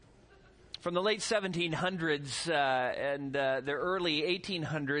From the late 1700s and the early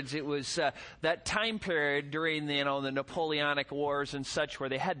 1800s, it was that time period during the Napoleonic Wars and such, where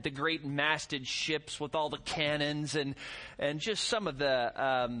they had the great masted ships with all the cannons and just some of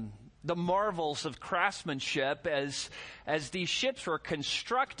the marvels of craftsmanship as these ships were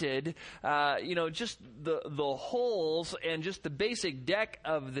constructed. Just the hulls and just the basic deck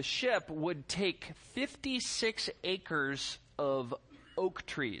of the ship would take 56 acres of oak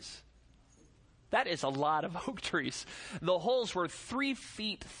trees. That is a lot of oak trees. The hulls were 3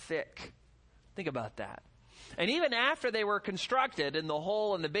 feet thick. Think about that. And even after they were constructed and the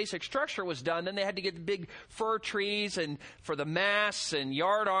hull and the basic structure was done, then they had to get the big fir trees and for the masts and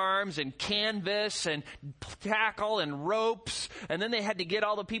yard arms and canvas and tackle and ropes. And then they had to get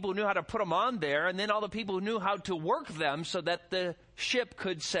all the people who knew how to put them on there, and then all the people who knew how to work them so that the ship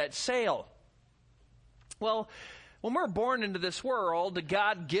could set sail. Well, when we're born into this world,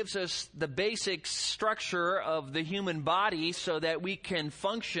 God gives us the basic structure of the human body so that we can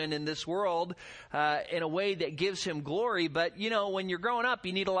function in this world in a way that gives Him glory. But, when you're growing up,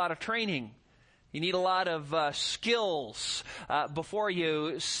 you need a lot of training. You need a lot of skills before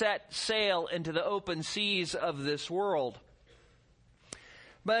you set sail into the open seas of this world.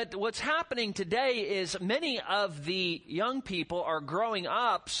 But what's happening today is many of the young people are growing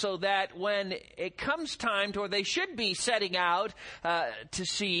up so that when it comes time to where they should be setting out to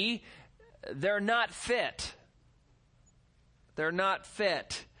sea, they're not fit. They're not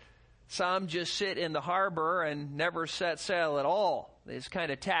fit. Some just sit in the harbor and never set sail at all. They just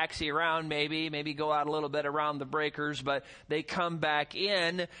kind of taxi around maybe go out a little bit around the breakers, but they come back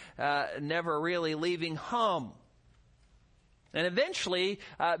in, never really leaving home. And eventually,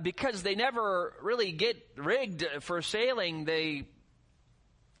 because they never really get rigged for sailing, they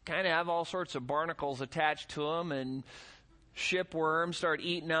kind of have all sorts of barnacles attached to them, and shipworms start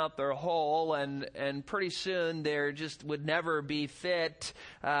eating out their hull, and pretty soon they just would never be fit.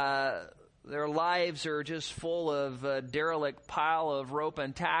 Their lives are just full of a derelict pile of rope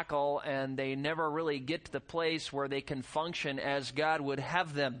and tackle, and they never really get to the place where they can function as God would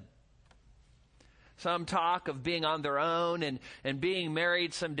have them. Some talk of being on their own and being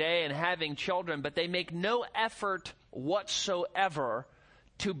married someday and having children, but they make no effort whatsoever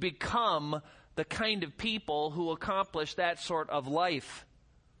to become the kind of people who accomplish that sort of life.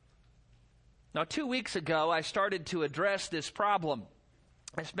 Now, 2 weeks ago, I started to address this problem.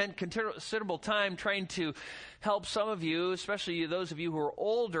 I spent considerable time trying to help some of you, especially those of you who are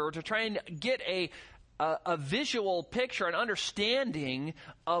older, to try and get a visual picture, an understanding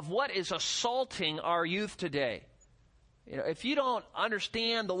of what is assaulting our youth today. If you don't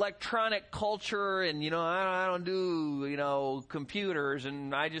understand the electronic culture and, I don't do, computers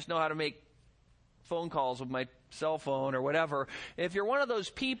and I just know how to make phone calls with my cell phone or whatever. If you're one of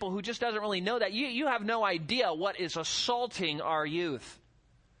those people who just doesn't really know that, you have no idea what is assaulting our youth.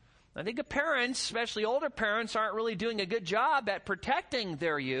 I think the parents, especially older parents, aren't really doing a good job at protecting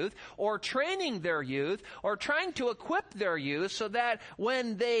their youth or training their youth or trying to equip their youth so that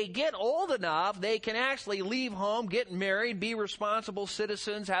when they get old enough, they can actually leave home, get married, be responsible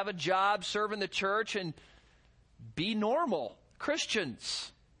citizens, have a job, serve in the church, and be normal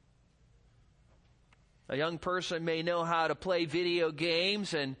Christians. A young person may know how to play video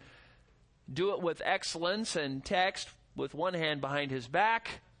games and do it with excellence and text with one hand behind his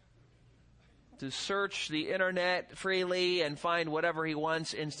back, to search the internet freely and find whatever he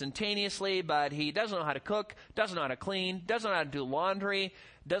wants instantaneously, but he doesn't know how to cook, doesn't know how to clean, doesn't know how to do laundry,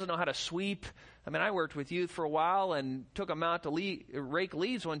 doesn't know how to sweep. I worked with youth for a while and took them out to rake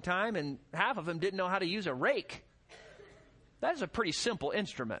leaves one time, and half of them didn't know how to use a rake. That is a pretty simple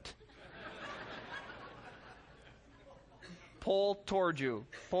instrument. Pull towards you.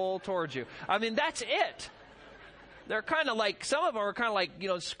 That's it. They're kind of like, some of them are kind of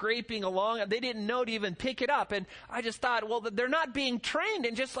like, scraping along. They didn't know to even pick it up. And I just thought, well, they're not being trained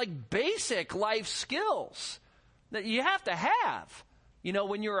in just like basic life skills that you have to have,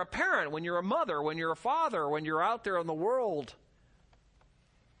 when you're a parent, when you're a mother, when you're a father, when you're out there in the world.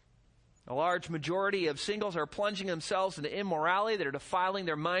 A large majority of singles are plunging themselves into immorality. They're defiling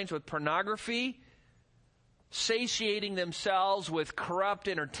their minds with pornography, satiating themselves with corrupt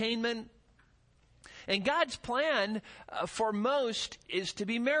entertainment. And God's plan for most is to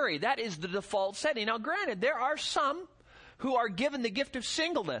be married. That is the default setting. Now, granted, there are some who are given the gift of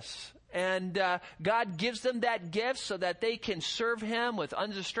singleness. And God gives them that gift so that they can serve Him with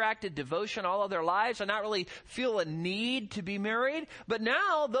undistracted devotion all of their lives and not really feel a need to be married. But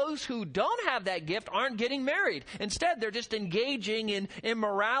now those who don't have that gift aren't getting married. Instead, they're just engaging in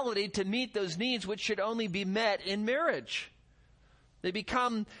immorality to meet those needs which should only be met in marriage. They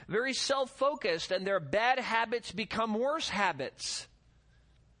become very self-focused, and their bad habits become worse habits.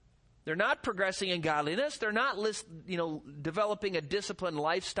 They're not progressing in godliness. They're not, developing a disciplined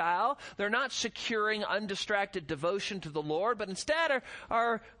lifestyle. They're not securing undistracted devotion to the Lord, but instead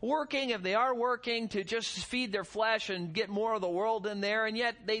are working, if they are working, to just feed their flesh and get more of the world in there, and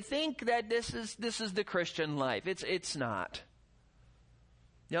yet they think that this is the Christian life. It's not.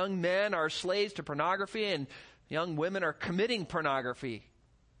 Young men are slaves to pornography, and young women are committing pornography.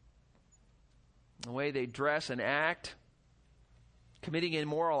 The way they dress and act, committing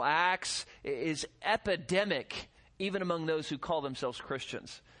immoral acts, is epidemic, even among those who call themselves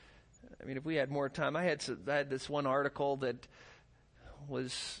Christians. I mean, if we had more time, I had this one article that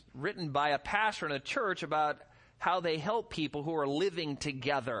was written by a pastor in a church about how they help people who are living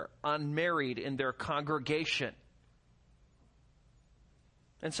together, unmarried, in their congregation.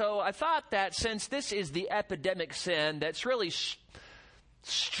 And so I thought that since this is the epidemic sin that's really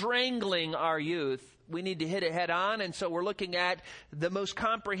strangling our youth, we need to hit it head on. And so we're looking at the most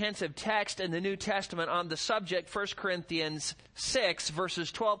comprehensive text in the New Testament on the subject, 1 Corinthians 6,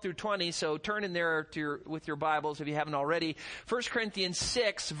 verses 12 through 20. So turn in there with your Bibles if you haven't already. 1 Corinthians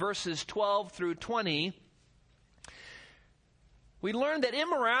 6, verses 12 through 20. We learn that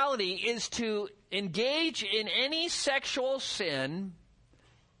immorality is to engage in any sexual sin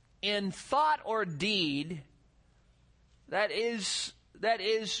in thought or deed that is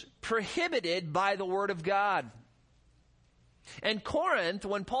prohibited by the Word of God. And Corinth,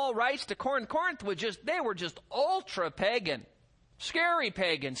 when Paul writes to Corinth they were just ultra pagan, scary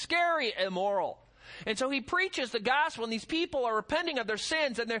immoral. And so he preaches the gospel, and these people are repenting of their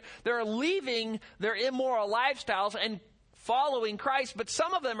sins, and they're leaving their immoral lifestyles and following Christ, but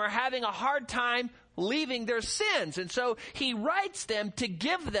some of them are having a hard time leaving their sins. And so he writes them to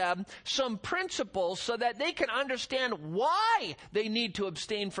give them some principles so that they can understand why they need to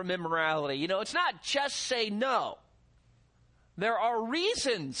abstain from immorality. It's not just say no. There are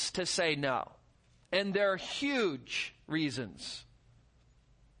reasons to say no, and they're huge reasons.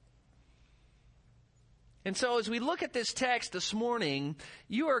 And so as we look at this text this morning,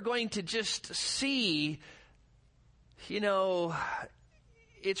 you are going to just see,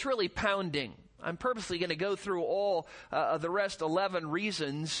 it's really pounding. I'm purposely going to go through all of the rest 11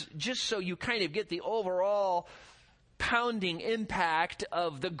 reasons just so you kind of get the overall pounding impact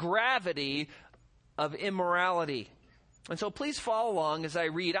of the gravity of immorality. And so please follow along as I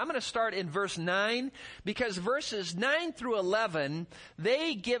read. I'm going to start in verse 9 because verses 9 through 11,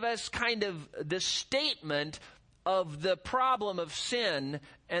 they give us kind of the statement of the problem of sin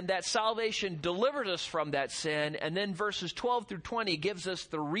and that salvation delivers us from that sin. And then verses 12 through 20 gives us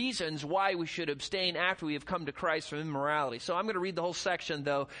the reasons why we should abstain after we have come to Christ from immorality. So I'm going to read the whole section,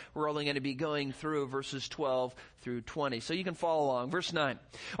 though. We're only going to be going through verses 12 through 20. So you can follow along. Verse 9.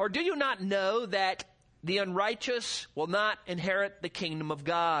 Or do you not know that the unrighteous will not inherit the kingdom of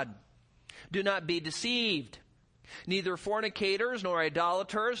God? Do not be deceived. Neither fornicators, nor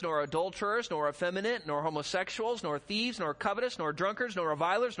idolaters, nor adulterers, nor effeminate, nor homosexuals, nor thieves, nor covetous, nor drunkards, nor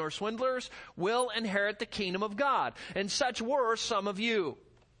revilers, nor swindlers will inherit the kingdom of God. And such were some of you.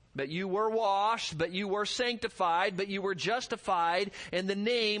 But you were washed, but you were sanctified, but you were justified in the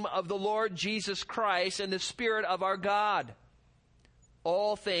name of the Lord Jesus Christ and the Spirit of our God.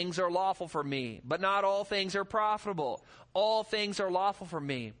 All things are lawful for me, but not all things are profitable. All things are lawful for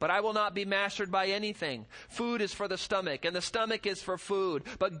me, but I will not be mastered by anything. Food is for the stomach, and the stomach is for food,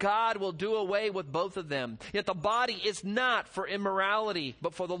 but God will do away with both of them. Yet the body is not for immorality,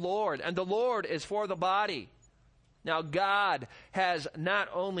 but for the Lord, and the Lord is for the body. Now God has not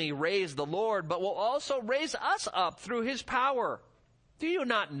only raised the Lord, but will also raise us up through His power. Do you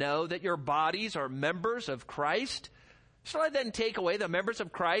not know that your bodies are members of Christ? Shall I then take away the members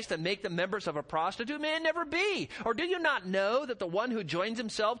of Christ and make them members of a prostitute? May it never be. Or do you not know that the one who joins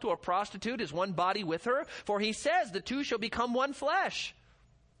himself to a prostitute is one body with her? For he says the two shall become one flesh.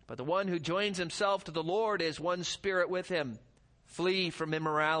 But the one who joins himself to the Lord is one spirit with him. Flee from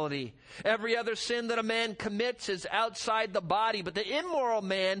immorality. Every other sin that a man commits is outside the body, but the immoral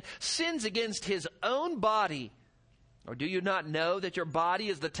man sins against his own body. Or do you not know that your body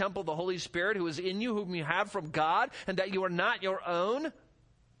is the temple of the Holy Spirit who is in you, whom you have from God, and that you are not your own?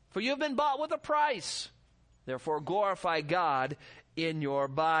 For you have been bought with a price. Therefore glorify God in your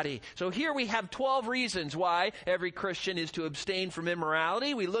body. So here we have 12 reasons why every Christian is to abstain from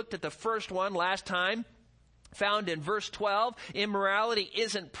immorality. We looked at the first one last time, found in verse 12. Immorality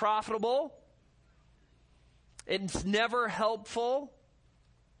isn't profitable. It's never helpful.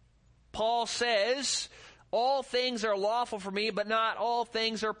 Paul says, all things are lawful for me, but not all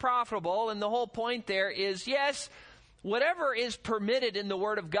things are profitable. And the whole point there is, yes, whatever is permitted in the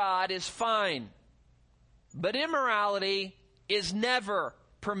Word of God is fine. But immorality is never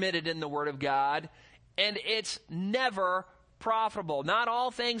permitted in the Word of God, and it's never profitable. Not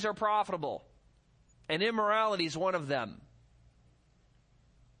all things are profitable, and immorality is one of them.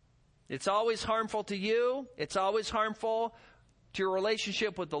 It's always harmful to you. It's always harmful to your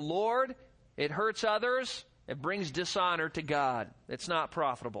relationship with the Lord. It hurts others. It brings dishonor to God. It's not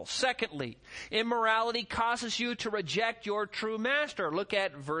profitable. Secondly, immorality causes you to reject your true master. Look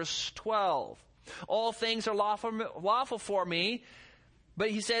at verse 12. All things are lawful for me,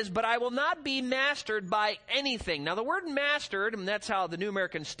 but he says, but I will not be mastered by anything. Now the word mastered, and that's how the New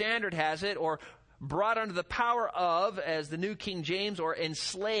American Standard has it, or brought under the power of, as the New King James, or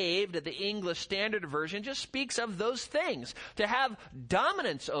enslaved, the English Standard Version, just speaks of those things. To have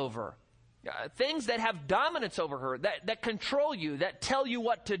dominance over. Things that have dominance over her, that control you, that tell you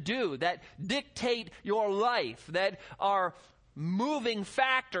what to do, that dictate your life, that are moving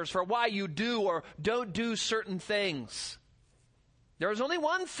factors for why you do or don't do certain things. There is only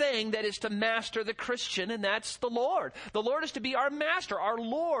one thing that is to master the Christian, and that's the Lord. The Lord is to be our master, our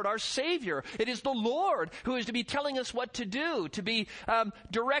Lord, our Savior. It is the Lord who is to be telling us what to do, to be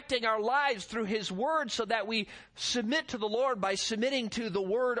directing our lives through His Word so that we submit to the Lord by submitting to the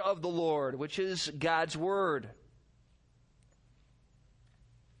Word of the Lord, which is God's Word.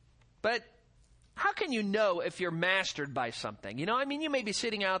 But how can you know if you're mastered by something? You may be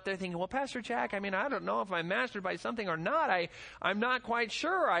sitting out there thinking, well, Pastor Jack, I don't know if I'm mastered by something or not. I'm not quite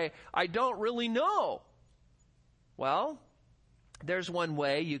sure. I don't really know. Well, there's one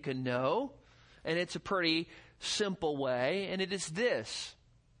way you can know, and it's a pretty simple way, and it is this.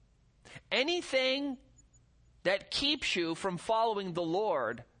 Anything that keeps you from following the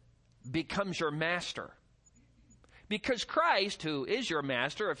Lord becomes your master. Because Christ, who is your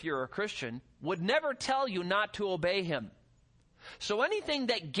master, if you're a Christian, would never tell you not to obey Him. So anything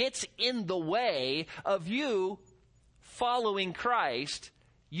that gets in the way of you following Christ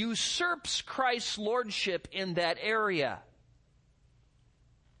usurps Christ's lordship in that area.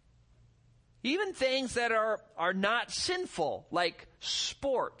 Even things that are not sinful, like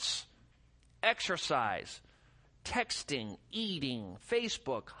sports, exercise, texting, eating,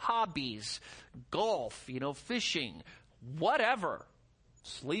 Facebook, hobbies, golf, fishing, whatever,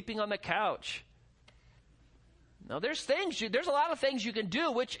 sleeping on the couch. Now, there's a lot of things you can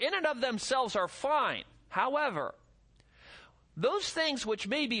do which in and of themselves are fine. However, those things which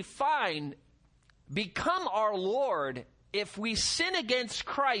may be fine become our Lord if we sin against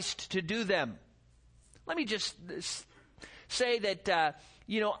Christ to do them. Let me just say that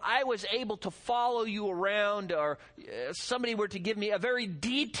I was able to follow you around, or somebody were to give me a very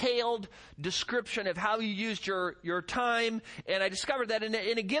detailed description of how you used your time, and I discovered that in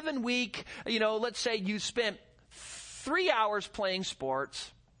a given week, let's say you spent 3 hours playing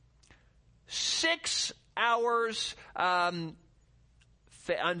sports, 6 hours on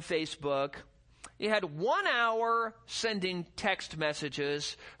Facebook, you had 1 hour sending text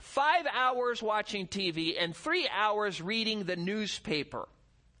messages, 5 hours watching TV, and 3 hours reading the newspaper.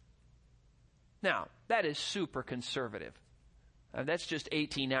 Now, that is super conservative. That's just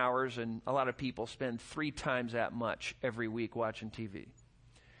 18 hours, and a lot of people spend 3 times that much every week watching TV.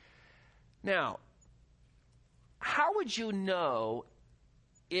 Now, how would you know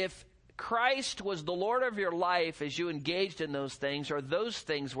if Christ was the Lord of your life as you engaged in those things, or those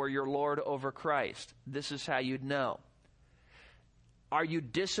things were your Lord over Christ? This is how you'd know. Are you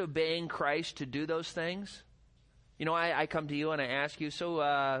disobeying Christ to do those things? I come to you and I ask you,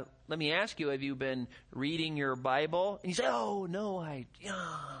 so let me ask you, have you been reading your Bible? And you say, oh, no, I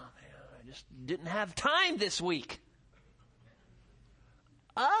just didn't have time this week.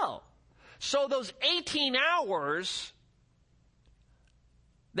 Oh, so those 18 hours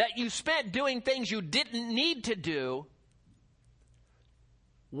that you spent doing things you didn't need to do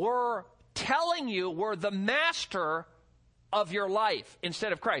were telling you were the master of your life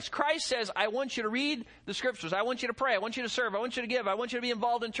instead of Christ. Christ says, I want you to read the Scriptures. I want you to pray. I want you to serve. I want you to give. I want you to be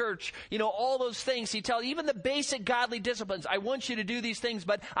involved in church. All those things. He tells even the basic godly disciplines. I want you to do these things,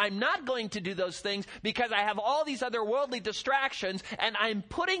 but I'm not going to do those things because I have all these other worldly distractions, and I'm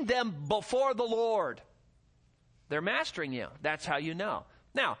putting them before the Lord. They're mastering you. That's how you know.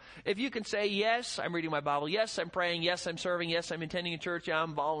 Now, if you can say, yes, I'm reading my Bible, yes, I'm praying, yes, I'm serving, yes, I'm attending a church, yeah,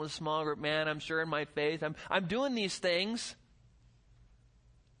 I'm involved in a small group, man, I'm sure in my faith, I'm doing these things,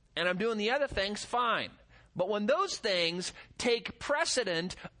 and I'm doing the other things, fine. But when those things take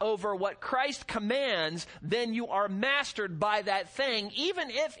precedent over what Christ commands, then you are mastered by that thing, even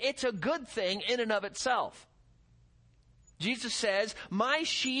if it's a good thing in and of itself. Jesus says, my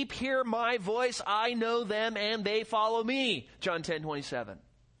sheep hear my voice, I know them, and they follow me. John 10:27.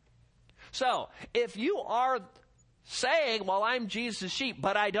 So, if you are saying, well, I'm Jesus' sheep,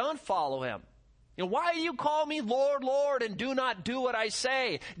 but I don't follow him, why do you call me Lord, Lord, and do not do what I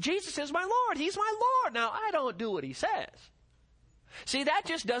say? Jesus is my Lord. He's my Lord. Now, I don't do what he says. See, that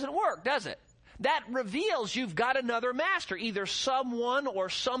just doesn't work, does it? That reveals you've got another master. Either someone or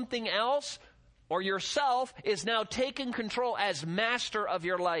something else or yourself is now taking control as master of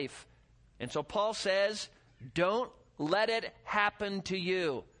your life. And so Paul says, don't let it happen to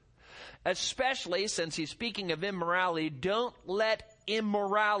you. Especially since he's speaking of immorality, don't let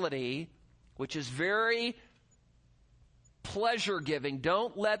immorality, which is very pleasure-giving,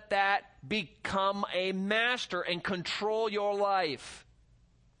 don't let that become a master and control your life.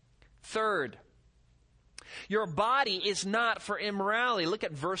 Third, your body is not for immorality. Look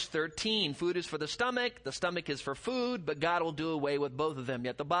at verse 13. Food is for the stomach is for food, but God will do away with both of them.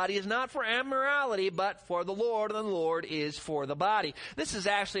 Yet the body is not for immorality, but for the Lord, and the Lord is for the body. This is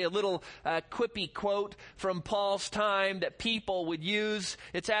actually a little quippy quote from Paul's time that people would use.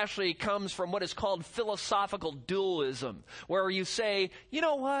 It actually comes from what is called philosophical dualism, where you say, you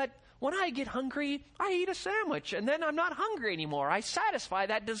know what? When I get hungry, I eat a sandwich, and then I'm not hungry anymore. I satisfy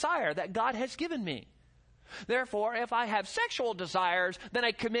that desire that God has given me. Therefore, if I have sexual desires, then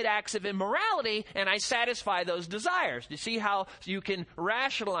I commit acts of immorality, and I satisfy those desires. Do you see how you can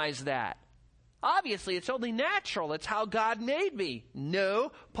rationalize that? Obviously, it's only natural. It's how God made me.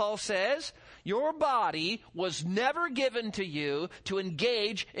 No, Paul says, your body was never given to you to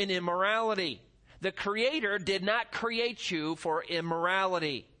engage in immorality. The Creator did not create you for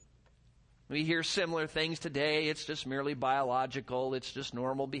immorality. We hear similar things today. It's just merely biological. It's just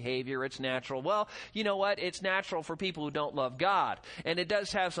normal behavior. It's natural. Well, you know what? It's natural for people who don't love God. And it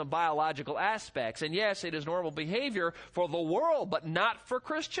does have some biological aspects. And yes, it is normal behavior for the world, but not for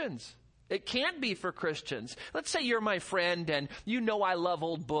Christians. It can't be for Christians. Let's say you're my friend and you know I love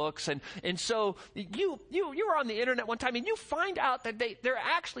old books. And so you were on the internet one time and you find out that they're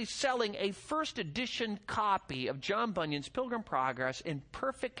actually selling a first edition copy of John Bunyan's Pilgrim Progress in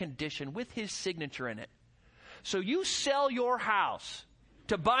perfect condition with his signature in it. So you sell your house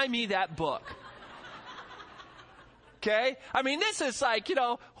to buy me that book. Okay? I mean, this is like,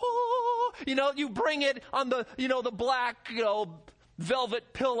 you bring it on the, the black,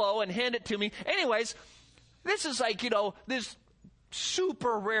 velvet pillow and hand it to me. Anyways, this is like, this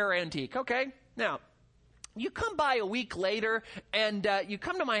super rare antique, okay? Now, you come by a week later and you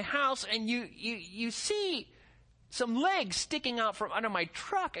come to my house and you see some legs sticking out from under my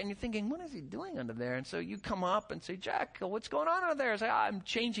truck and you're thinking, what is he doing under there? And so you come up and say, Jack, what's going on under there? I say, I'm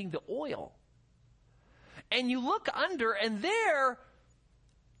changing the oil. And you look under and there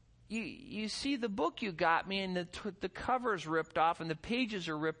you see the book you got me, and the cover's ripped off, and the pages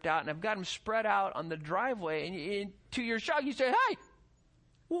are ripped out, and I've got them spread out on the driveway. And to your shock, you say, hey,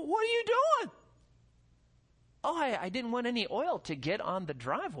 what are you doing? Oh, I didn't want any oil to get on the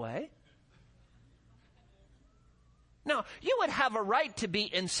driveway. Now, you would have a right to be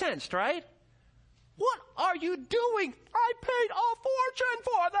incensed, right? What are you doing? I paid a fortune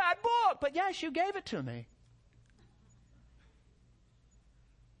for that book. But yes, you gave it to me.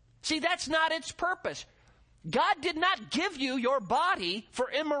 See, that's not its purpose. God did not give you your body for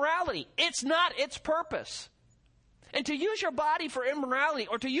immorality. It's not its purpose. And to use your body for immorality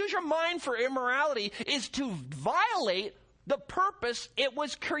or to use your mind for immorality is to violate the purpose it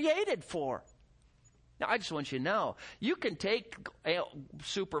was created for. Now, I just want you to know, you can take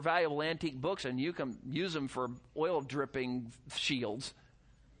super valuable antique books and you can use them for oil dripping shields.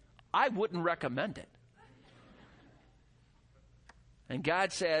 I wouldn't recommend it. And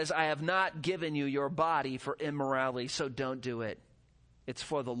God says, I have not given you your body for immorality, so don't do it. It's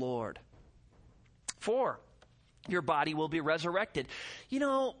for the Lord. 4, your body will be resurrected.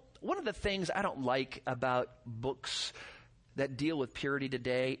 One of the things I don't like about books that deal with purity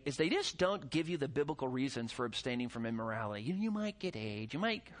today is they just don't give you the biblical reasons for abstaining from immorality. You might get AIDS, you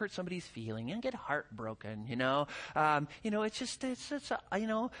might hurt somebody's feeling, you get heartbroken, it's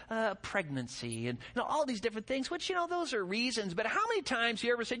pregnancy and all these different things, which, those are reasons. But how many times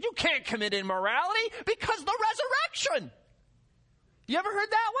you ever said, you can't commit immorality because of the resurrection? You ever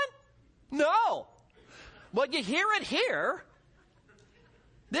heard that one? No. Well, you hear it here.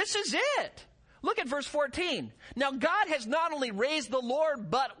 This is it. Look at verse 14. Now God has not only raised the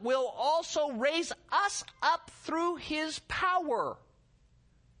Lord, but will also raise us up through his power.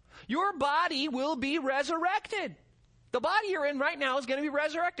 Your body will be resurrected. The body you're in right now is going to be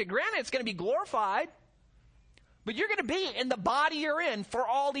resurrected. Granted, it's going to be glorified, but you're going to be in the body you're in for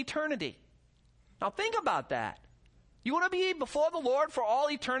all eternity. Now think about that. You want to be before the Lord for all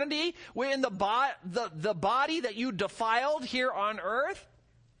eternity in the body that you defiled here on earth?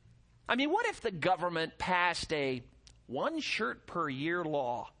 I mean, what if the government passed a one shirt per year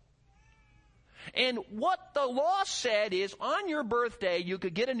law? And what the law said is on your birthday you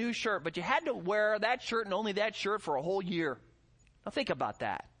could get a new shirt, but you had to wear that shirt and only that shirt for a whole year. Now think about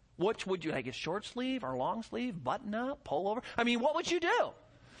that. Which would you like, a short sleeve or long sleeve, button up, pullover? I mean, what would you do?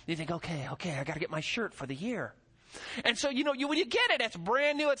 You think, okay, I got to get my shirt for the year. And so, when you get it, it's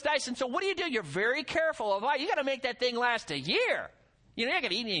brand new, it's nice. And so what do? You're very careful of, you got to make that thing last a year. You're not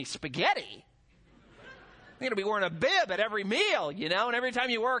going to eat any spaghetti. You're going to be wearing a bib at every meal, and every time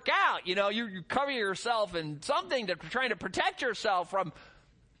you work out, you cover yourself in something trying to protect yourself from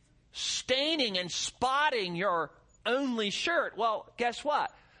staining and spotting your only shirt. Well, guess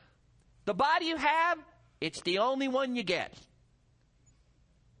what? The body you have, it's the only one you get.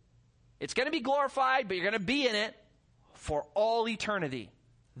 It's going to be glorified, but you're going to be in it for all eternity.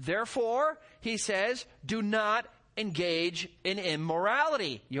 Therefore, he says, do not engage in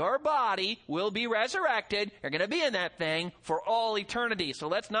immorality. Your body will be resurrected. You're going to be in that thing for all eternity. So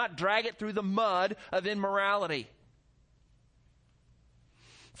let's not drag it through the mud of immorality.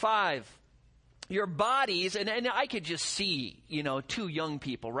 5, your bodies, and I could just see, two young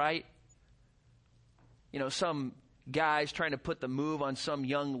people, right? Some guy's trying to put the move on some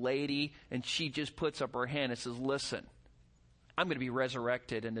young lady, and she just puts up her hand and says, listen, I'm going to be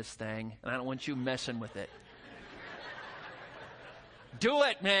resurrected in this thing, and I don't want you messing with it. Do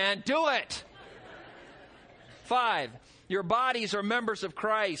it, man. Do it. 5, your bodies are members of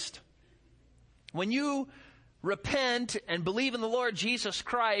Christ. When you repent and believe in the Lord Jesus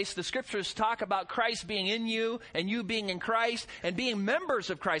Christ, the scriptures talk about Christ being in you and you being in Christ and being members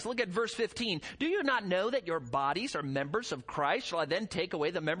of Christ. Look at verse 15. Do you not know that your bodies are members of Christ? Shall I then take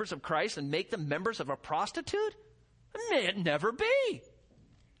away the members of Christ and make them members of a prostitute? May it never be.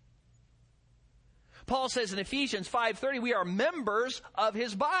 Paul says in Ephesians 5:30, we are members of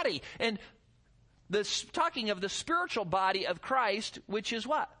his body. And talking of the spiritual body of Christ, which is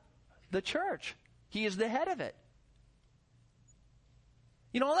what? The church. He is the head of it.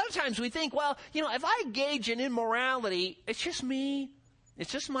 A lot of times we think, if I engage in immorality, it's just me.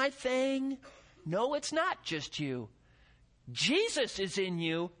 It's just my thing. No, it's not just you. Jesus is in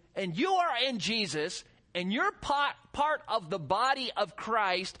you, and you are in Jesus, and you're part of the body of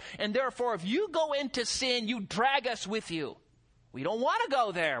Christ, and therefore if you go into sin, you drag us with you. We don't want to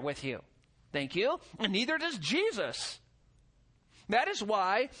go there with you. Thank you. And neither does Jesus. That is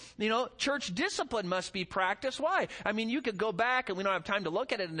why, church discipline must be practiced. Why? I mean, you could go back, and we don't have time to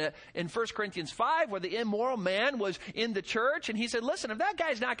look at it in 1 Corinthians 5, where the immoral man was in the church, and he said, listen, if that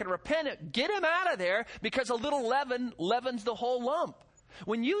guy's not going to repent, get him out of there, because a little leaven leavens the whole lump.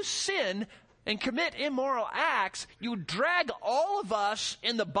 When you sin and commit immoral acts, you drag all of us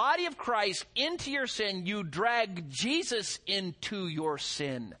in the body of Christ into your sin. You drag Jesus into your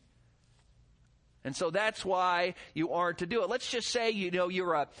sin. And so that's why you are to do it. Let's just say,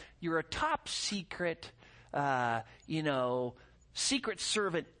 you're a top secret, secret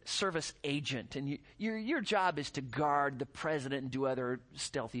service agent, and your job is to guard the president and do other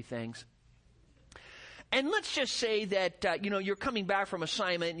stealthy things. And let's just say that, you're coming back from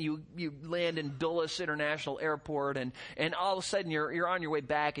assignment, and you land in Dulles International Airport, and all of a sudden you're on your way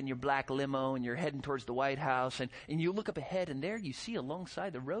back in your black limo, and you're heading towards the White House, and you look up ahead, and there you see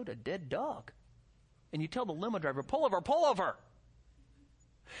alongside the road a dead dog. And you tell the limo driver, pull over, pull over.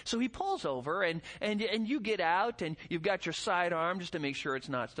 So he pulls over, and you get out, and you've got your sidearm just to make sure it's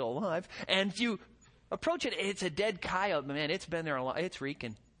not still alive. And you approach it. It's a dead coyote. Man, it's been there a lot. It's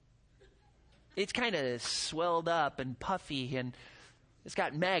reeking. It's kind of swelled up and puffy, and it's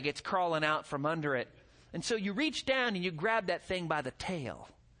got maggots crawling out from under it. And so you reach down, and you grab that thing by the tail,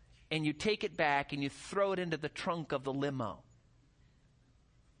 and you take it back, and you throw it into the trunk of the limo.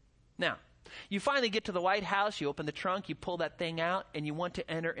 Now, you finally get to the White House, you open the trunk, you pull that thing out, and you want to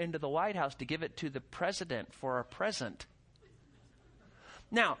enter into the White House to give it to the president for a present.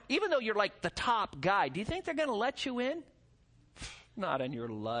 Now, even though you're like the top guy, do you think they're going to let you in? Not in your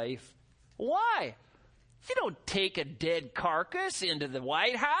life. Why? You don't take a dead carcass into the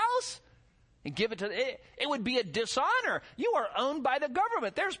White House and give it to it would be a dishonor. You are owned by the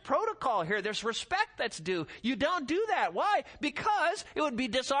government. There's protocol here. There's respect that's due. You don't do that. Why? Because it would be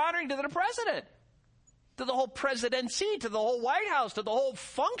dishonoring to the president, to the whole presidency, to the whole White House, to the whole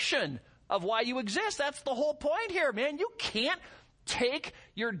function of why you exist. That's the whole point here, man. You can't take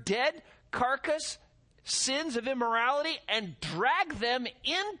your dead carcass sins of immorality and drag them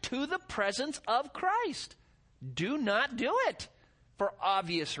into the presence of Christ. Do not do it for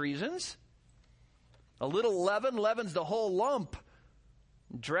obvious reasons. A little leaven leavens the whole lump.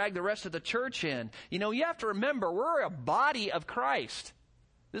 Drag the rest of the church in. You know, you have to remember, we're a body of Christ.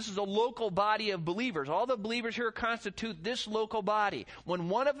 This is a local body of believers. All the believers here constitute this local body. When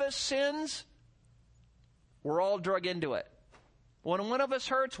one of us sins, we're all drug into it. When one of us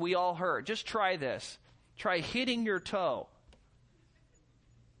hurts, we all hurt. Just try this. Try hitting your toe.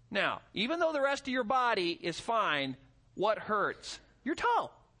 Now, even though the rest of your body is fine, what hurts? Your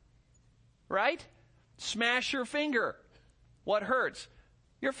toe. Right? Smash your finger. What hurts?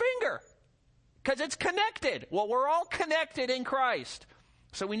 Your finger. Because it's connected. Well, we're all connected in Christ.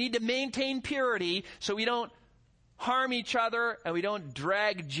 So we need to maintain purity so we don't harm each other and we don't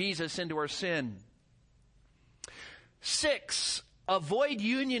drag Jesus into our sin. 6, avoid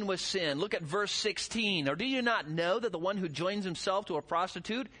union with sin. Look at verse 16. Or do you not know that the one who joins himself to a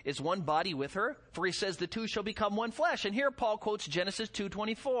prostitute is one body with her? For he says the two shall become one flesh. And here Paul quotes Genesis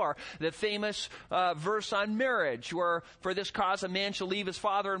 2:24, the famous verse on marriage, where for this cause a man shall leave his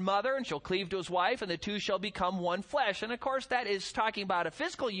father and mother and shall cleave to his wife, and the two shall become one flesh. And of course that is talking about a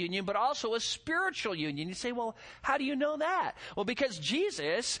physical union, but also a spiritual union. You say, well, how do you know that? Well, because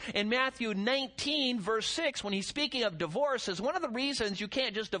Jesus in Matthew 19 verse 6, when he's speaking of divorce, is one of the reasons you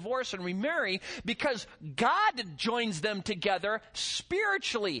can't just divorce and remarry, because God joins them together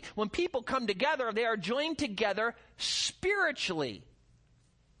spiritually. When people come together, they are joined together spiritually.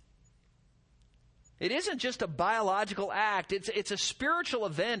 It isn't just a biological act. It's a spiritual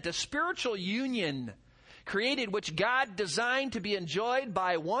event, a spiritual union created which God designed to be enjoyed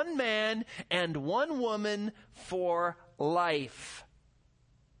by one man and one woman for life.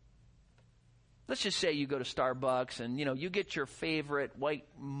 Let's just say you go to Starbucks and, you get your favorite white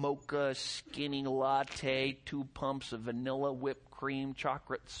mocha skinny latte, 2 pumps of vanilla whipped cream,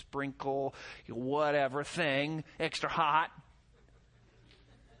 chocolate sprinkle, whatever thing, extra hot.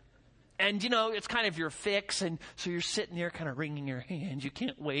 And, it's kind of your fix, and so you're sitting there kind of wringing your hands. You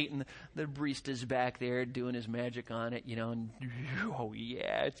can't wait, and the barista's back there doing his magic on it, and, oh,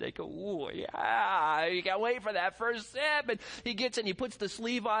 yeah, it's like, oh, yeah, you can't wait for that first sip. And he gets it, and he puts the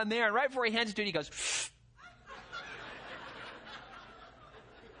sleeve on there, and right before he hands it to you, he goes,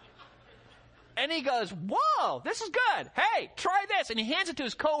 and he goes, whoa, this is good. Hey, try this. And he hands it to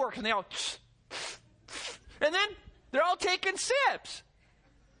his coworkers, and they all, and then they're all taking sips.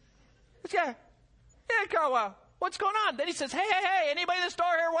 Yeah, go, what's going on? Then he says, hey, anybody in the store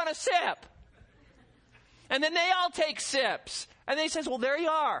here want a sip? And then they all take sips. And then he says, well, there you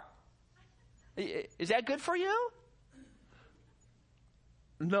are. Is that good for you?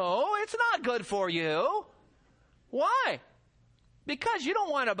 No, it's not good for you. Why? Because you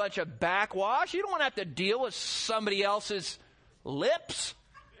don't want a bunch of backwash. You don't want to have to deal with somebody else's lips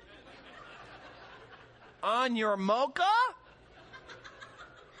on your mocha.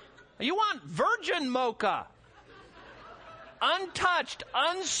 You want virgin mocha. Untouched,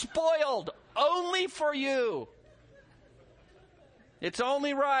 unspoiled, only for you. It's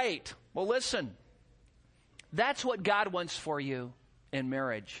only right. Well, listen. That's what God wants for you in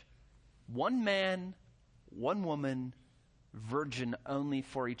marriage. One man, one woman, virgin only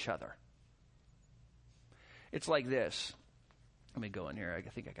for each other. It's like this. Let me go in here. I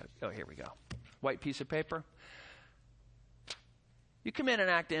think I got it. Oh, here we go. White piece of paper. You commit an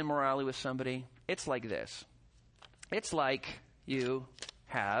act of immorality with somebody, it's like this. It's like you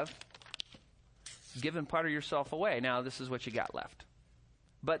have given part of yourself away. Now, this is what you got left.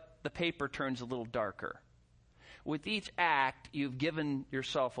 But the paper turns a little darker. With each act, you've given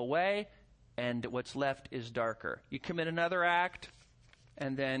yourself away, and what's left is darker. You commit another act,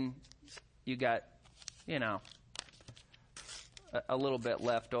 and then you got, a little bit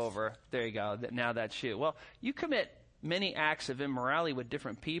left over. There you go. Now that's you. Well, you commit many acts of immorality with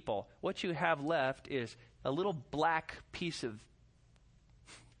different people. What you have left is a little black piece of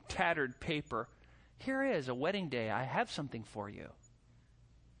tattered paper. Here is a wedding day. I have something for you.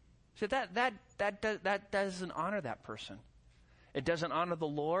 So that doesn't honor that person. It doesn't honor the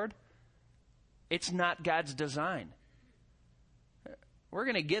Lord. It's not God's design. We're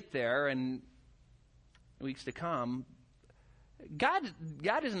going to get there in weeks to come. God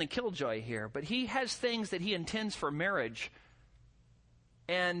isn't a killjoy here, but he has things that he intends for marriage.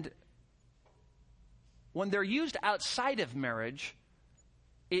 And when they're used outside of marriage,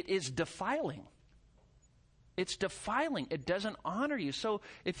 it is defiling. It's defiling. It doesn't honor you. So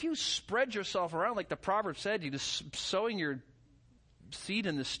if you spread yourself around, like the proverb said, you're just sowing your seed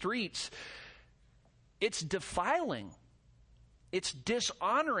in the streets, it's defiling. It's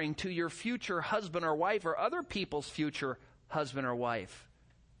dishonoring to your future husband or wife or other people's future husband or wife.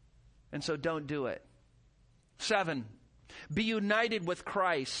 And so don't do it. 7, be united with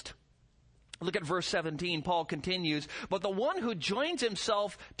Christ. Look at verse 17. Paul continues, but the one who joins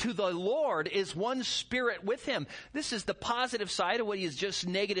himself to the Lord is one spirit with him. This is the positive side of what he has just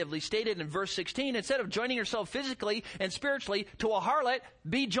negatively stated in verse 16. Instead of joining yourself physically and spiritually to a harlot,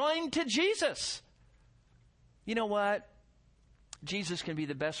 be joined to Jesus. You know what? Jesus can be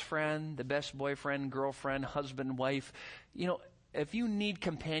the best friend, the best boyfriend, girlfriend, husband, wife. You know, if you need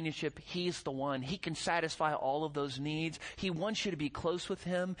companionship, He's the one. He can satisfy all of those needs. He wants you to be close with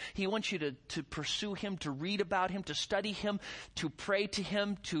Him. He wants you to pursue Him, to read about Him, to study Him, to pray to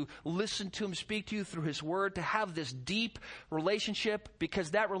Him, to listen to Him, speak to you through His Word, to have this deep relationship,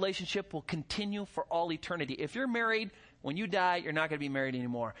 because that relationship will continue for all eternity. If you're married, when you die, you're not going to be married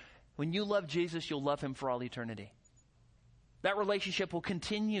anymore. When you love Jesus, you'll love Him for all eternity. That relationship will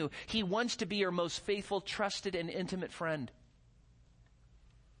continue. He wants to be your most faithful, trusted, and intimate friend.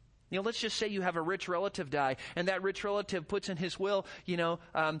 You know, let's just say you have a rich relative die, and that rich relative puts in his will,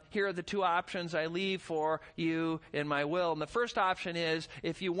 here are the two options I leave for you in my will. And the first option is,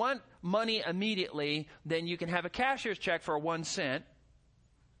 if you want money immediately, then you can have a cashier's check for 1 cent.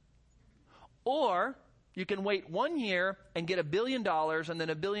 Or you can wait 1 year and get $1 billion, and then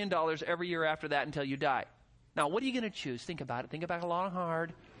 $1 billion every year after that until you die. Now, what are you going to choose? Think about it. Think about it long and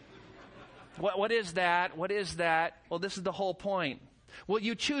hard. What is that? What is that? Well, this is the whole point. Will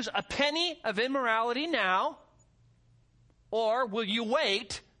you choose a penny of immorality now? Or will you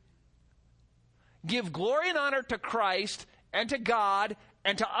wait, give glory and honor to Christ and to God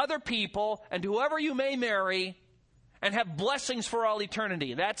and to other people and to whoever you may marry, and have blessings for all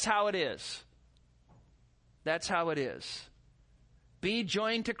eternity? That's how it is. That's how it is. Be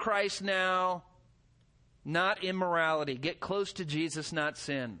joined to Christ now, not immorality. Get close to Jesus, not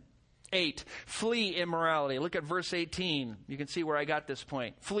sin. 8, flee immorality. Look at verse 18. You can see where I got this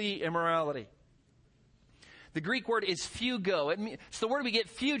point. Flee immorality. The Greek word is fugo. It's the word we get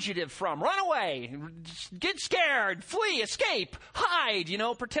fugitive from. Run away. Get scared. Flee. Escape. Hide.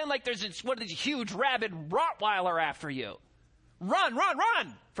 Pretend like there's one of these huge rabid Rottweiler after you. Run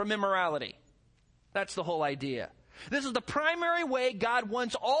from immorality. That's the whole idea. This is the primary way God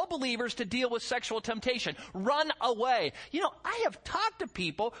wants all believers to deal with sexual temptation. Run away. I have talked to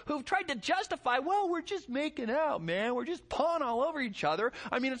people who've tried to justify, well, we're just making out, man. We're just pawing all over each other.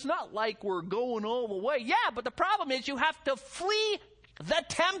 I mean, it's not like we're going all the way. Yeah, but the problem is you have to flee the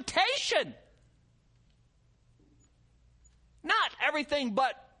temptation. Not everything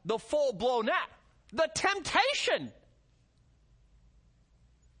but the full-blown act. The temptation.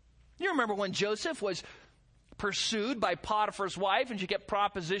 You remember when Joseph was pursued by Potiphar's wife, and she kept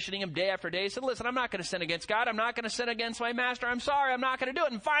propositioning him day after day. He said, listen, I'm not going to sin against God. I'm not going to sin against my master. I'm sorry, I'm not going to do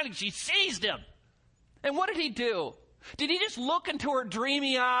it. And finally, she seized him. And what did he do? Did he just look into her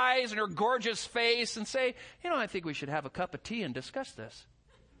dreamy eyes and her gorgeous face and say, I think we should have a cup of tea and discuss this?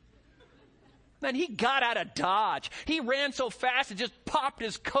 Then he got out of Dodge. He ran so fast, it just popped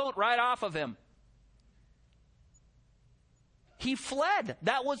his coat right off of him. He fled.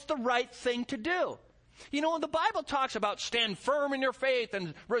 That was the right thing to do. The Bible talks about stand firm in your faith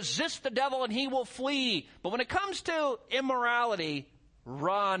and resist the devil and he will flee. But when it comes to immorality,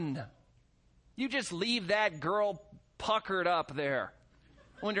 run. You just leave that girl puckered up there.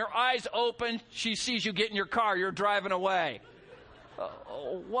 When your eyes open, she sees you get in your car, you're driving away.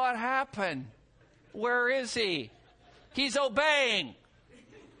 What happened? Where is he? He's obeying.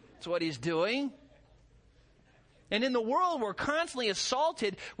 That's what he's doing. And in the world, we're constantly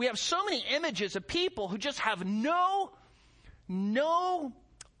assaulted. We have so many images of people who just have no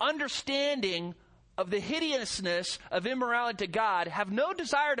understanding of the hideousness of immorality to God, have no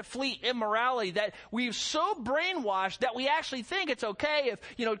desire to flee immorality, that we've so brainwashed that we actually think it's okay if,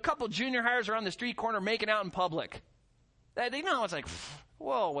 a couple junior hires are on the street corner making out in public. It's like,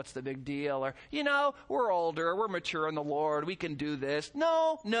 whoa, what's the big deal? Or, we're older, we're mature in the Lord, we can do this.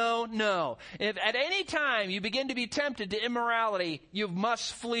 No. If at any time you begin to be tempted to immorality, you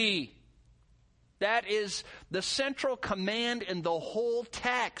must flee. That is the central command in the whole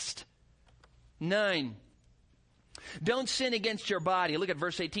text. 9. Don't sin against your body. Look at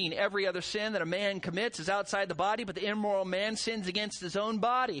verse 18. Every other sin that a man commits is outside the body, but the immoral man sins against his own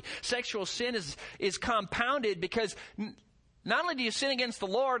body. Sexual sin is compounded because not only do you sin against the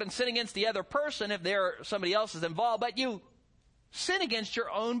Lord and sin against the other person if somebody else is involved, but you sin against your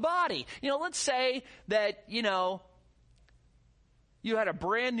own body. Let's say that, you had a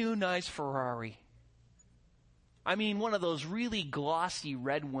brand new nice Ferrari. I mean, one of those really glossy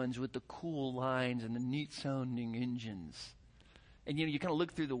red ones with the cool lines and the neat sounding engines. And you kind of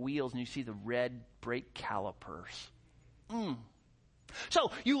look through the wheels and you see the red brake calipers.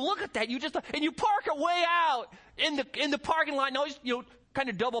 So you look at that, and you park it way out in the parking lot. Now, kind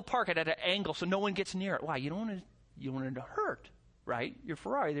of double park it at an angle so no one gets near it. Why? You don't want it to hurt, right? Your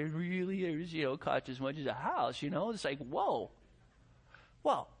Ferrari, there really is, cost as much as a house, It's like, whoa.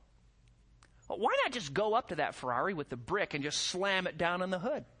 Well, why not just go up to that Ferrari with the brick and just slam it down on the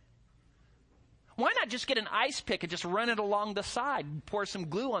hood? Why not just get an ice pick and just run it along the side and pour some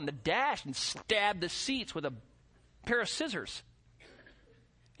glue on the dash and stab the seats with a pair of scissors?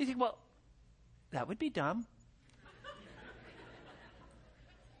 You think, well, that would be dumb.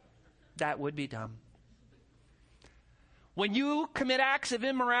 That would be dumb. When you commit acts of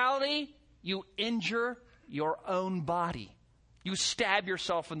immorality, you injure your own body. You stab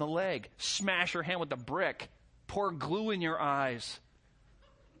yourself in the leg, smash your hand with a brick, pour glue in your eyes.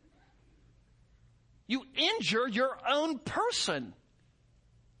 You injure your own person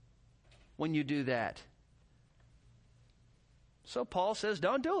when you do that. So Paul says,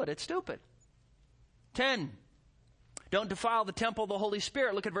 don't do it. It's stupid. 10. Don't defile the temple of the Holy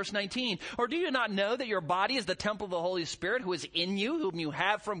Spirit. Look at verse 19. Or do you not know that your body is the temple of the Holy Spirit who is in you, whom you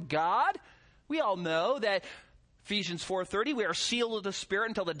have from God? We all know that Ephesians 4:30, we are sealed with the Spirit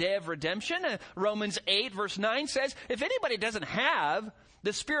until the day of redemption. Romans 8 verse 9 says, if anybody doesn't have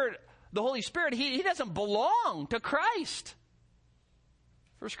the Spirit, the Holy Spirit, he doesn't belong to Christ.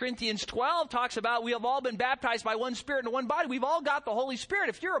 1 Corinthians 12 talks about we have all been baptized by one Spirit and one body. We've all got the Holy Spirit.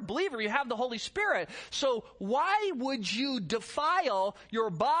 If you're a believer, you have the Holy Spirit. So why would you defile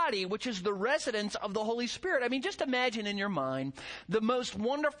your body, which is the residence of the Holy Spirit? I mean, just imagine in your mind the most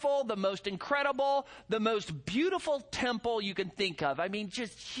wonderful, the most incredible, the most beautiful temple you can think of. I mean,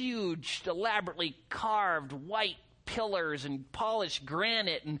 just huge, elaborately carved white pillars and polished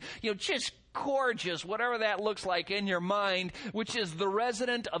granite and, just gorgeous, whatever that looks like in your mind, which is the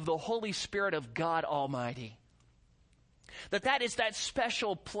resident of the Holy Spirit of God Almighty. That is that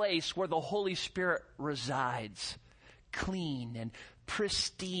special place where the Holy Spirit resides, clean and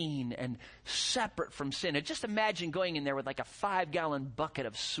pristine and separate from sin. And just imagine going in there with like a 5-gallon bucket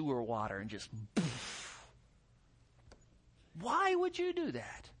of sewer water and just poof. Why would you do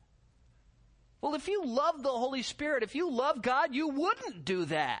that? Well, if you love the Holy Spirit, if you love God, you wouldn't do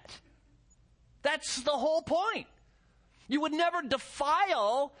that. That's the whole point. You would never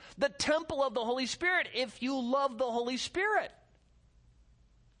defile the temple of the Holy Spirit if you love the Holy Spirit.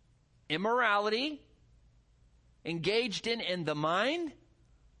 Immorality, engaged in the mind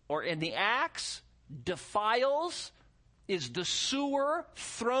or in the acts, defiles, is the sewer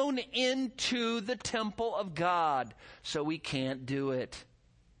thrown into the temple of God. So we can't do it.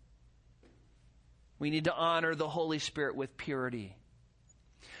 We need to honor the Holy Spirit with purity.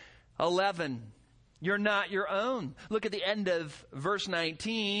 11, you're not your own. Look at the end of verse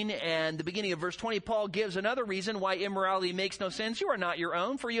 19 and the beginning of verse 20. Paul gives another reason why immorality makes no sense. You are not your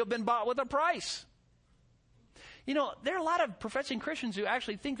own, for you have been bought with a price. There are a lot of professing Christians who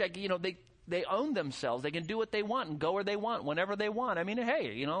actually think that, they own themselves. They can do what they want and go where they want, whenever they want. I mean,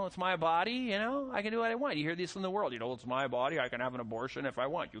 hey, it's my body, I can do what I want. You hear this in the world, it's my body. I can have an abortion if I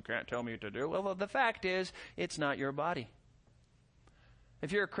want. You can't tell me what to do. Well, the fact is, it's not your body.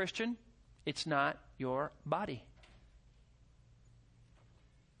 If you're a Christian, it's not your body.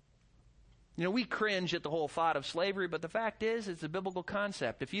 We cringe at the whole thought of slavery, but the fact is, it's a biblical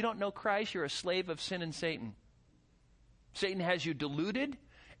concept. If you don't know Christ, you're a slave of sin and Satan. Satan has you deluded,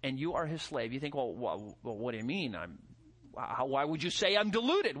 and you are his slave. You think, well, what do you mean? Why would you say I'm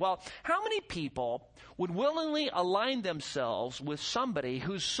deluded? Well, how many people would willingly align themselves with somebody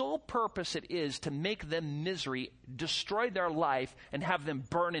whose sole purpose it is to make them misery, destroy their life, and have them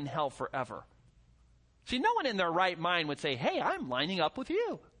burn in hell forever? See, no one in their right mind would say, hey, I'm lining up with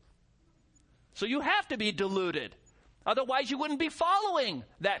you. So you have to be deluded. Otherwise, you wouldn't be following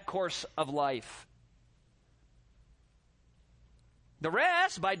that course of life. The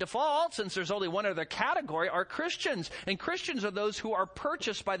rest, by default, since there's only one other category, are Christians. And Christians are those who are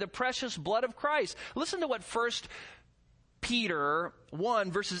purchased by the precious blood of Christ. Listen to what 1 Peter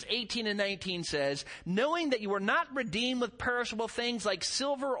 1, verses 18 and 19 says, knowing that you were not redeemed with perishable things like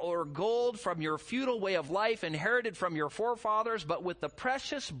silver or gold from your futile way of life inherited from your forefathers, but with the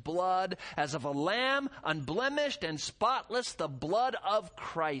precious blood as of a lamb, unblemished and spotless, the blood of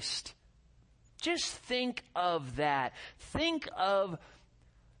Christ. Just think of that. Think of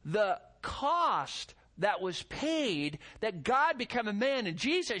the cost that was paid, that God became a man and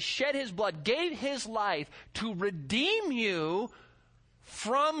Jesus shed his blood, gave his life to redeem you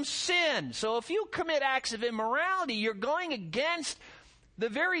from sin. So if you commit acts of immorality, you're going against the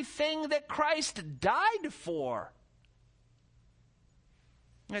very thing that Christ died for.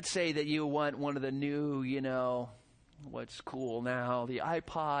 Let's say that you want one of the new, what's cool now, the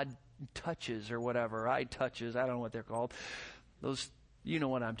iPod Touches or whatever, iTouches, I don't know what they're called. Those You know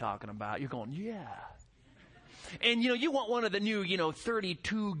what I'm talking about. You're going, yeah. And, you want one of the new,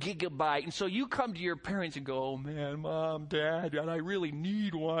 32 gigabyte. And so you come to your parents and go, oh, man, Mom, Dad, I really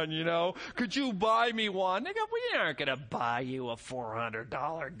need one, Could you buy me one? They go, we aren't going to buy you a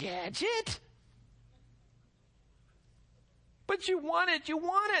 $400 gadget. But you want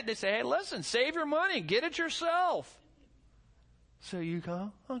it. They say, hey, listen, save your money. Get it yourself. So you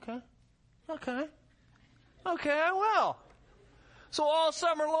go, okay, I will. So all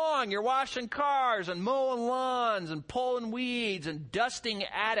summer long, you're washing cars and mowing lawns and pulling weeds and dusting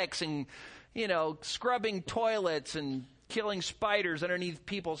attics and, scrubbing toilets and killing spiders underneath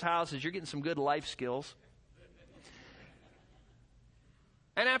people's houses. You're getting some good life skills.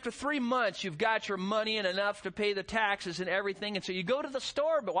 And after 3 months, you've got your money and enough to pay the taxes and everything. And so you go to the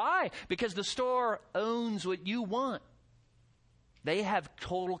store. But why? Because the store owns what you want. They have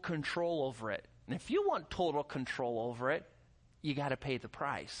total control over it. And if you want total control over it, you got to pay the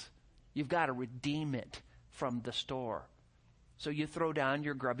price. You've got to redeem it from the store. So you throw down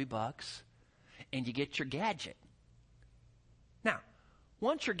your grubby bucks and you get your gadget. Now,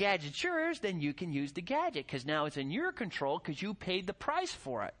 once your gadget's yours, then you can use the gadget because now it's in your control because you paid the price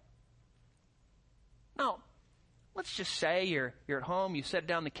for it. Now, let's just say you're at home, you set it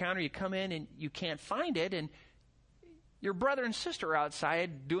down the counter, you come in and you can't find it, and your brother and sister are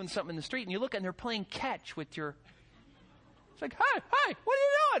outside doing something in the street, and you look and they're playing catch with your... It's like, hey, what are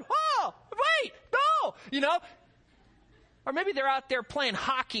you doing? Oh, wait, no, Or maybe they're out there playing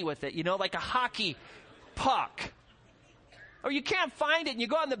hockey with it, like a hockey puck. Or you can't find it and you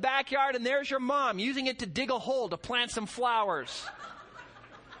go in the backyard and there's your mom using it to dig a hole to plant some flowers.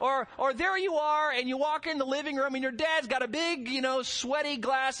 Or there you are and you walk in the living room and your dad's got a big, sweaty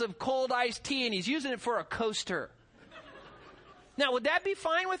glass of cold iced tea and he's using it for a coaster. Now, would that be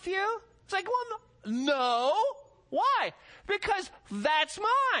fine with you? It's like, well, no. Why? Because that's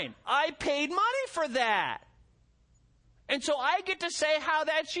mine. I paid money for that. And so I get to say how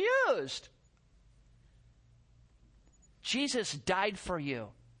that's used. Jesus died for you.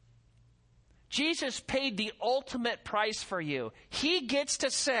 Jesus paid the ultimate price for you. He gets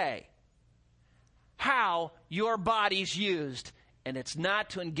to say how your body's used, and it's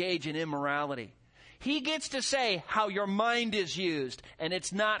not to engage in immorality. He gets to say how your mind is used, and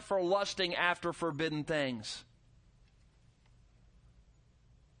it's not for lusting after forbidden things.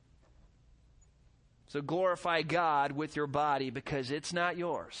 So glorify God with your body because it's not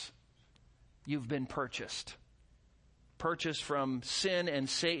yours. You've been purchased. Purchased from sin and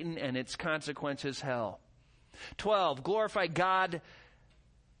Satan and its consequences, hell. 12, glorify God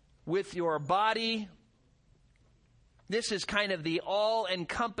with your body. This is kind of the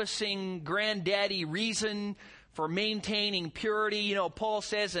all-encompassing granddaddy reason for maintaining purity. Paul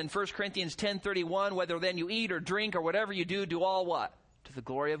says in 1 Corinthians 10:31, whether then you eat or drink or whatever you do all what? To the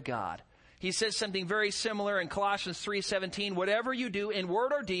glory of God. He says something very similar in Colossians 3:17. Whatever you do in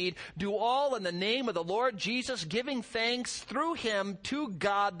word or deed, do all in the name of the Lord Jesus, giving thanks through him to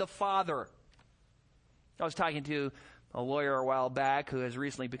God the Father. I was talking to a lawyer a while back who has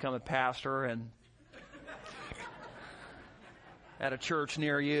recently become a pastor and at a church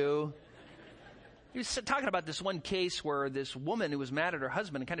near you. He was talking about this one case where this woman who was mad at her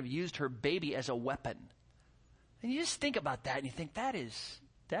husband kind of used her baby as a weapon. And you just think about that and you think,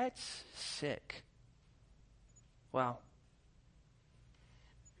 that's sick. Well,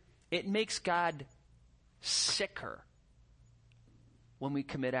 it makes God sicker when we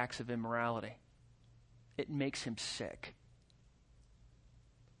commit acts of immorality. It makes him sick.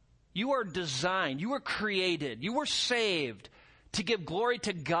 You are designed, you were created, you were saved to give glory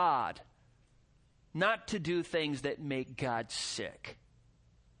to God, not to do things that make God sick.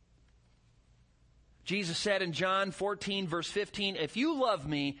 Jesus said in John 14, verse 15, if you love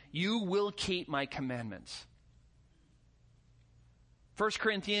me, you will keep my commandments. 1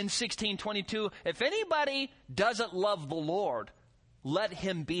 Corinthians 16:22, if anybody doesn't love the Lord, let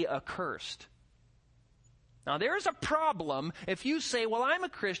him be accursed. Now, there's a problem if you say, well, I'm a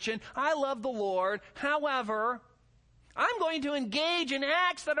Christian, I love the Lord, however, I'm going to engage in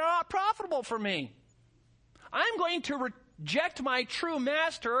acts that are not profitable for me. I'm going to reject my true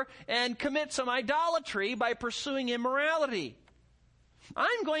master and commit some idolatry by pursuing immorality.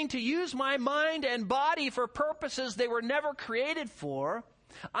 I'm going to use my mind and body for purposes they were never created for.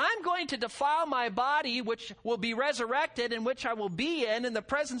 I'm going to defile my body, which will be resurrected and which I will be in the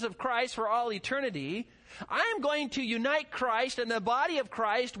presence of Christ for all eternity. I'm going to unite Christ and the body of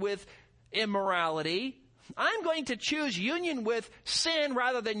Christ with immorality. I'm going to choose union with sin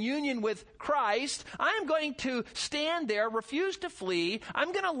rather than union with Christ. I'm going to stand there, refuse to flee.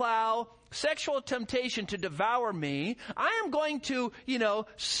 I'm going to allow sexual temptation to devour me. I am going to,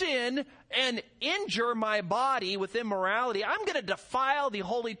 sin and injure my body with immorality. I'm going to defile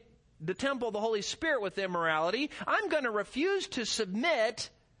the temple of the Holy Spirit with immorality. I'm going to refuse to submit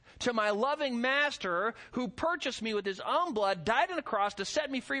to my loving master who purchased me with his own blood, died on the cross to set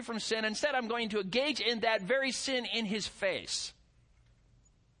me free from sin. Instead, I'm going to engage in that very sin in his face.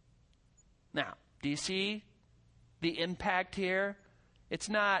 Now, do you see the impact here? It's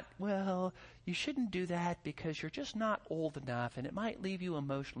not, well, you shouldn't do that because you're just not old enough and it might leave you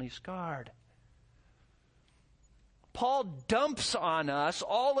emotionally scarred. Paul dumps on us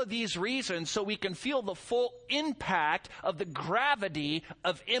all of these reasons so we can feel the full impact of the gravity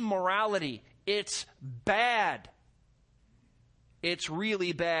of immorality. It's bad. It's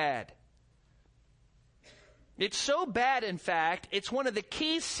really bad. It's so bad, in fact, it's one of the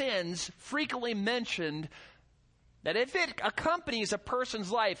key sins frequently mentioned that if it accompanies a person's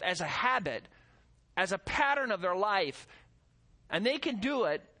life as a habit, as a pattern of their life, and they can do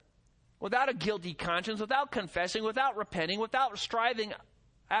it without a guilty conscience, without confessing, without repenting, without striving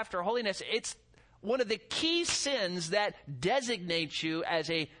after holiness, it's one of the key sins that designates you as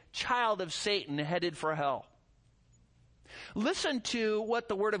a child of Satan headed for hell. Listen to what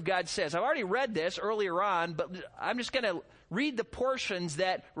the Word of God says. I've already read this earlier on, but I'm just going to read the portions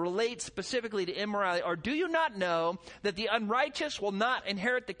that relate specifically to immorality. Or do you not know that the unrighteous will not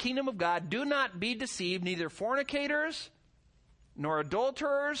inherit the kingdom of God? Do not be deceived, neither fornicators, nor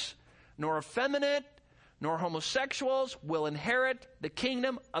adulterers, nor effeminate, nor homosexuals will inherit the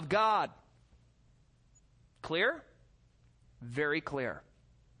kingdom of God. Clear? Very clear.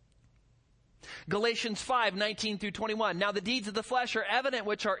 Galatians 5:19 through 21. Now the deeds of the flesh are evident,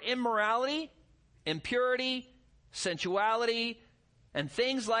 which are immorality, impurity, sensuality, and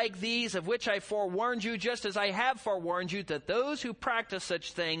things like these, of which I forewarned you, just as I have forewarned you, that those who practice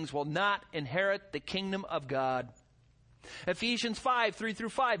such things will not inherit the kingdom of God. Ephesians 5:3 through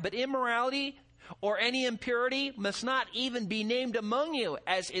 5. But immorality or any impurity must not even be named among you,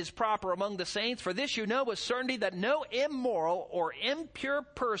 as is proper among the saints. For this you know with certainty, that no immoral or impure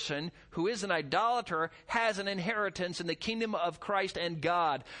person who is an idolater has an inheritance in the kingdom of Christ and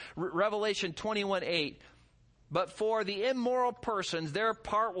God. Revelation 21:8. But for the immoral persons, their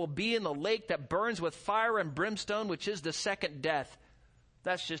part will be in the lake that burns with fire and brimstone, which is the second death.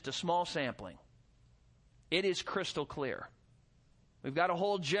 That's just a small sampling. It is crystal clear. We've got a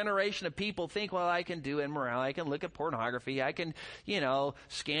whole generation of people think, well, I can do immorality. I can look at pornography. I can,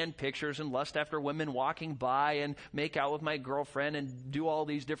 scan pictures and lust after women walking by and make out with my girlfriend and do all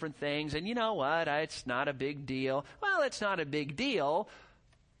these different things. And you know what? It's not a big deal. Well, it's not a big deal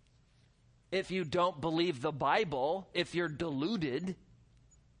if you don't believe the Bible, if you're deluded.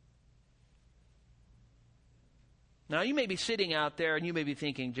 Now, you may be sitting out there and you may be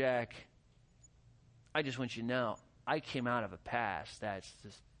thinking, Jack, I just want you to know, I came out of a past that's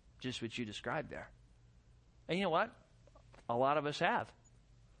just what you described there. And you know what? A lot of us have.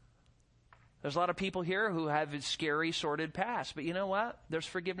 There's a lot of people here who have a scary, sordid past. But you know what? There's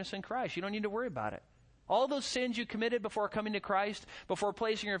forgiveness in Christ. You don't need to worry about it. All those sins you committed before coming to Christ, before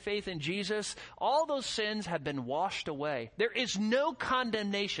placing your faith in Jesus, all those sins have been washed away. There is no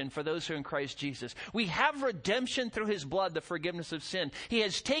condemnation for those who are in Christ Jesus. We have redemption through His blood, the forgiveness of sin. He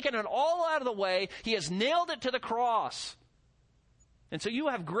has taken it all out of the way. He has nailed it to the cross. And so you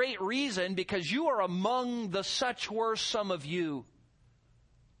have great reason, because you are among the such were some of you,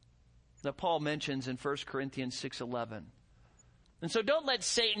 that Paul mentions in 1 Corinthians 6:11. And so don't let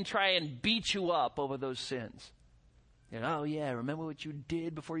Satan try and beat you up over those sins. Oh yeah, remember what you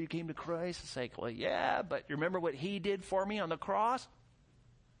did before you came to Christ? It's like, well, yeah, but you remember what He did for me on the cross?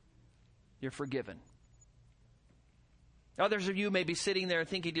 You're forgiven. Others of you may be sitting there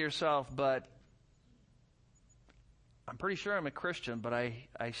thinking to yourself, but I'm pretty sure I'm a Christian, but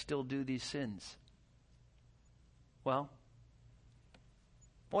I still do these sins. Well,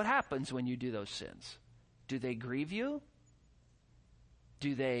 what happens when you do those sins? Do they grieve you?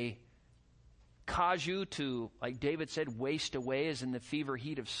 Do they cause you to, like David said, waste away as in the fever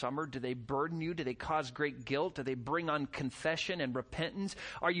heat of summer? Do they burden you? Do they cause great guilt? Do they bring on confession and repentance?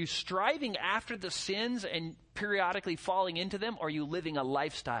 Are you striving after the sins and periodically falling into them? Or are you living a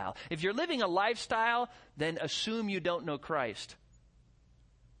lifestyle? If you're living a lifestyle, then assume you don't know Christ.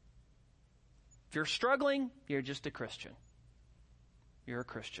 If you're struggling, you're just a Christian. You're a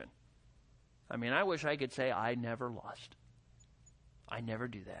Christian. I mean, I wish I could say I never lust. I never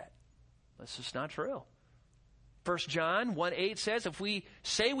do that. That's just not true. 1 John 1:8 says, if we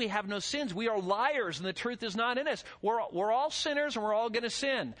say we have no sins, we are liars and the truth is not in us. We're all sinners and we're all going to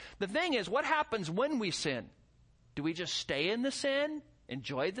sin. The thing is, what happens when we sin? Do we just stay in the sin,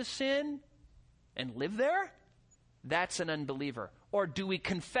 enjoy the sin, and live there? That's an unbeliever. Or do we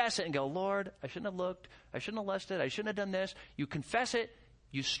confess it and go, Lord, I shouldn't have looked, I shouldn't have lusted, I shouldn't have done this. You confess it,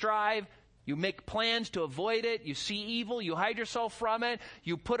 you strive, you make plans to avoid it, you see evil, you hide yourself from it,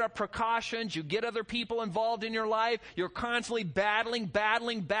 you put up precautions, you get other people involved in your life, you're constantly battling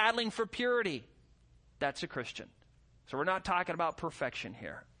for purity. That's a Christian. So we're not talking about perfection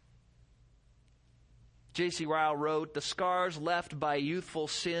here. J.C. Ryle wrote, the scars left by youthful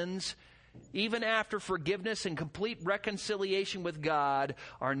sins, even after forgiveness and complete reconciliation with God,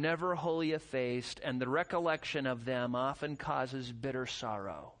 are never wholly effaced, and the recollection of them often causes bitter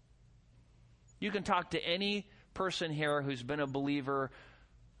sorrow. You can talk to any person here who's been a believer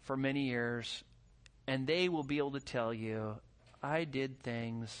for many years, and they will be able to tell you, I did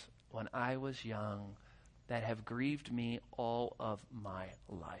things when I was young that have grieved me all of my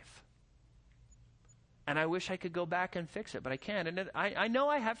life. And I wish I could go back and fix it, but I can't. And I know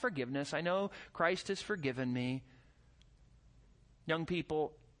I have forgiveness. I know Christ has forgiven me. Young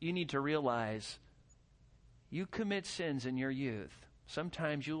people, you need to realize you commit sins in your youth.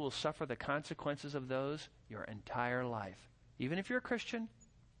 Sometimes you will suffer the consequences of those your entire life. Even if you're a Christian,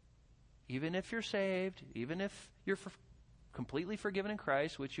 even if you're saved, even if you're completely forgiven in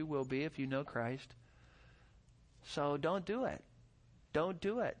Christ, which you will be if you know Christ. So don't do it. Don't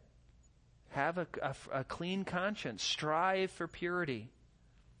do it. Have a clean conscience. Strive for purity.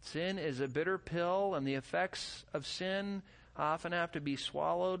 Sin is a bitter pill, and the effects of sin often have to be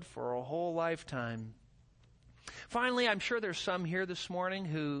swallowed for a whole lifetime. Finally, I'm sure there's some here this morning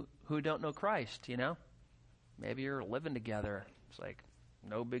who don't know Christ, you know. Maybe you're living together. It's like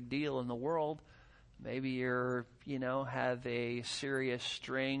no big deal in the world. Maybe you're, have a serious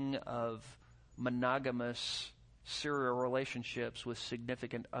string of monogamous serial relationships with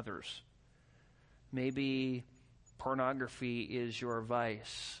significant others. Maybe pornography is your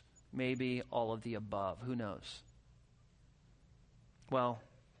vice. Maybe all of the above. Who knows? Well,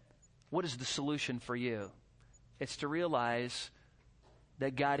 what is the solution for you? It's to realize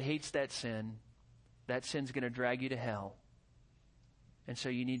that God hates that sin. That sin's going to drag you to hell. And so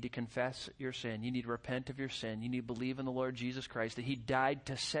you need to confess your sin. You need to repent of your sin. You need to believe in the Lord Jesus Christ, that He died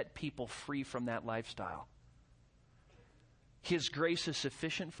to set people free from that lifestyle. His grace is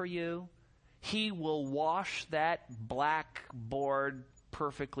sufficient for you. He will wash that blackboard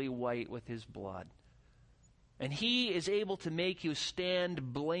perfectly white with His blood. And He is able to make you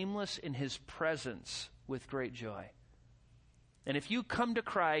stand blameless in His presence with great joy. And if you come to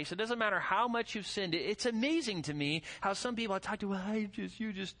Christ, it doesn't matter how much you've sinned. It's amazing to me how some people I talk to,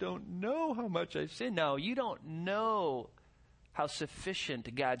 you just don't know how much I've sinned. No, you don't know how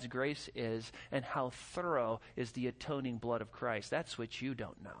sufficient God's grace is and how thorough is the atoning blood of Christ. That's what you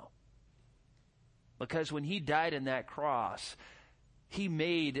don't know. Because when He died on that cross, He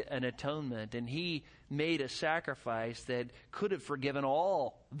made an atonement and He made a sacrifice that could have forgiven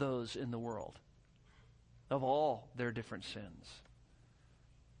all those in the world of all their different sins.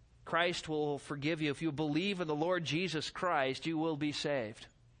 Christ will forgive you. If you believe in the Lord Jesus Christ, you will be saved.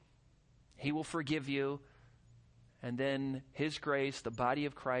 He will forgive you. And then His grace, the body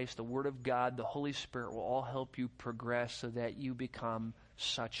of Christ, the Word of God, the Holy Spirit will all help you progress so that you become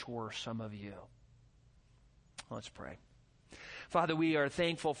such were some of you. Let's pray. Father, we are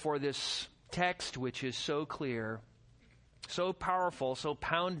thankful for this text, which is so clear, so powerful, so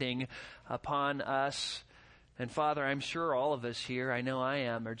pounding upon us. And Father, I'm sure all of us here, I know I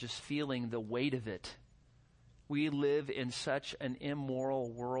am, are just feeling the weight of it. We live in such an immoral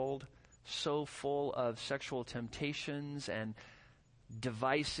world, so full of sexual temptations and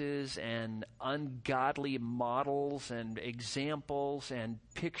devices and ungodly models and examples and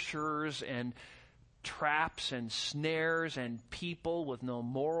pictures and traps and snares and people with no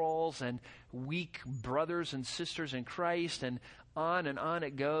morals and weak brothers and sisters in Christ, and on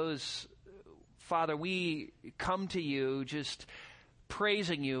it goes. Father, we come to You just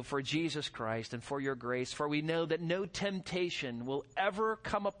praising You for Jesus Christ and for Your grace, for we know that no temptation will ever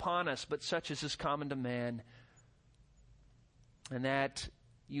come upon us but such as is common to man, and that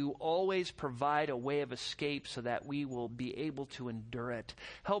You always provide a way of escape so that we will be able to endure it.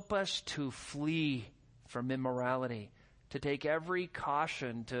 Help us to flee from immorality, to take every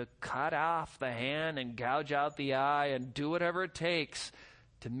caution, to cut off the hand and gouge out the eye and do whatever it takes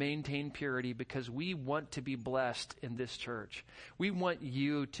to maintain purity, because we want to be blessed in this church. We want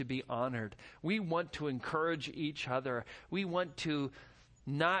You to be honored. We want to encourage each other. We want to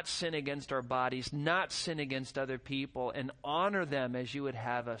not sin against our bodies, not sin against other people, and honor them as you would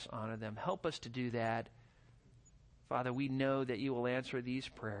have us honor them. Help us to do that. Father, we know that you will answer these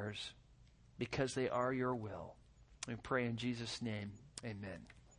prayers because they are your will. We pray in Jesus' name. Amen.